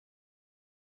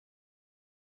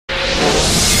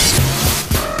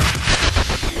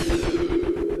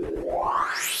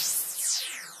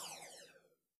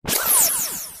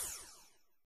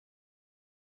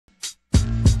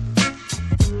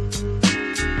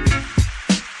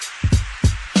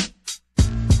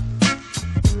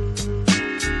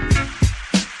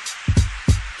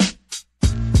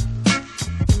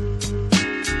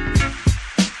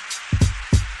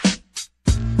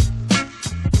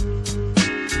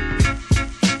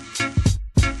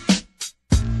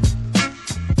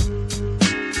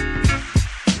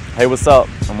Hey, what's up?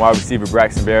 I'm wide receiver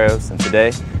Braxton Barrios, and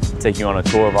today I'll take you on a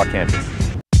tour of our campus.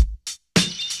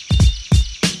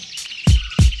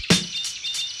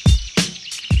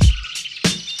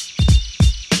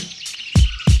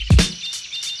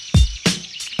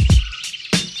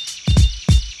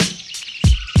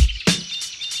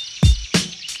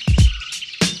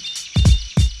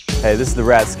 Hey, this is the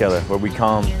Rathskeller, where we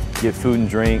come, get food and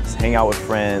drinks, hang out with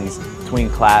friends, between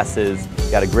classes,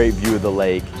 got a great view of the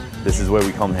lake. This is where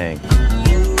we come hang.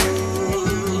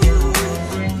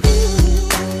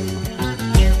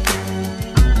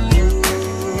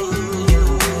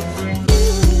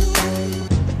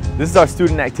 This is our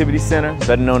Student Activity Center,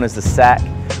 better known as the SAC.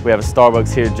 We have a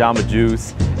Starbucks here, Jamba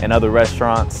Juice, and other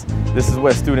restaurants. This is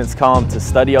where students come to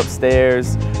study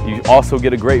upstairs. You also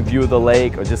get a great view of the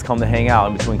lake or just come to hang out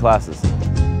in between classes.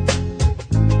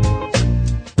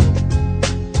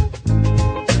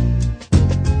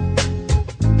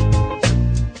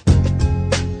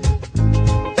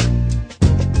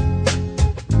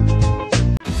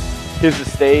 Here's the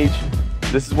stage.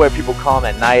 This is where people come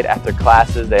at night after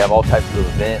classes. They have all types of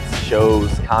events,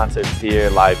 shows, concerts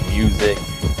here, live music.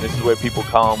 This is where people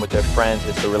come with their friends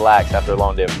just to relax after a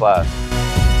long day of class.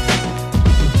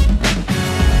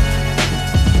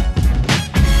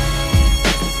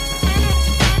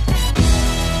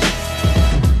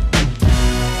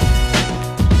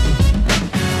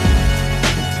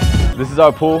 This is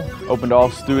our pool, open to all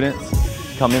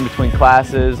students. Come in between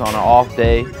classes on an off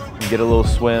day, you get a little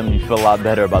swim, you feel a lot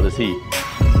better about this heat.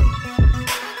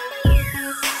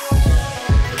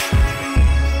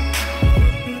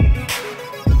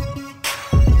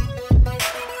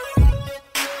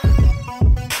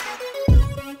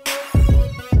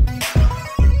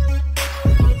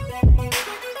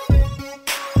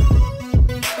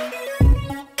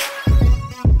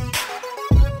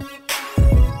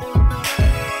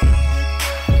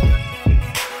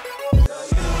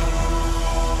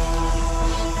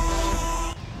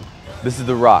 This is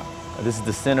the Rock. This is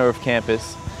the center of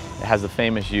campus. It has a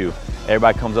famous U.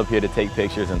 Everybody comes up here to take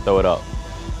pictures and throw it up.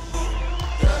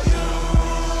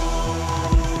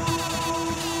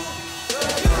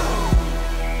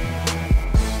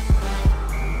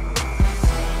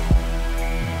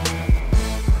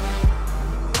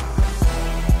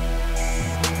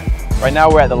 Right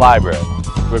now we're at the library,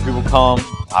 where people come,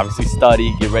 obviously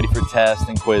study, get ready for tests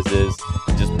and quizzes,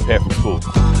 and just prepare for school.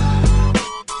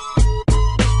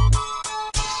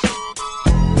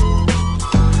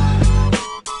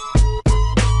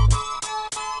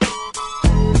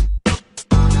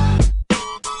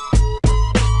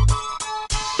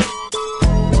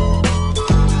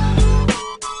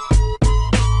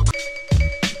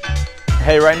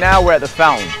 Hey, right now we're at the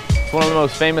fountain. It's one of the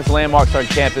most famous landmarks on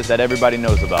campus that everybody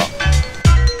knows about.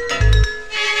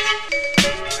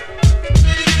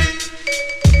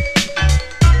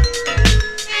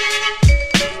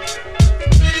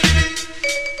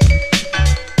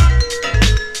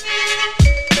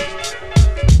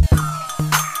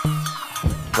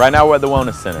 Right now we're at the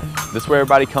Wellness Center. This is where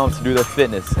everybody comes to do their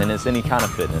fitness, and it's any kind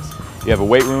of fitness. You have a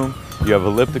weight room, you have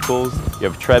ellipticals, you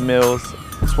have treadmills,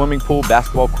 swimming pool,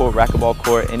 basketball court, racquetball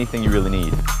court, anything you really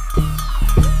need.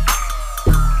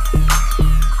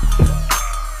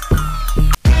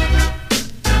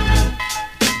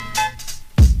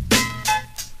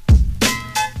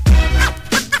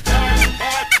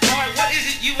 What is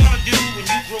it you want to do when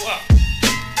you grow up?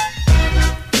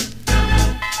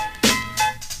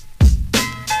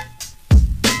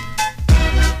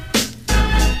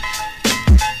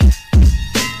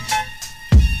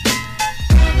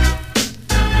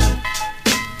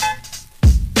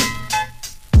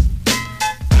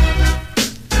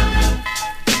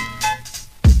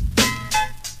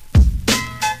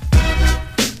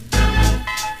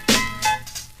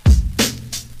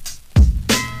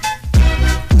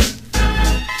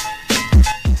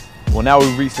 Well, now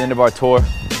we've reached the end of our tour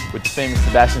with the famous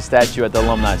Sebastian statue at the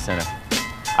Alumni Center.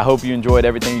 I hope you enjoyed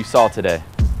everything you saw today,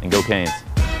 and go Canes.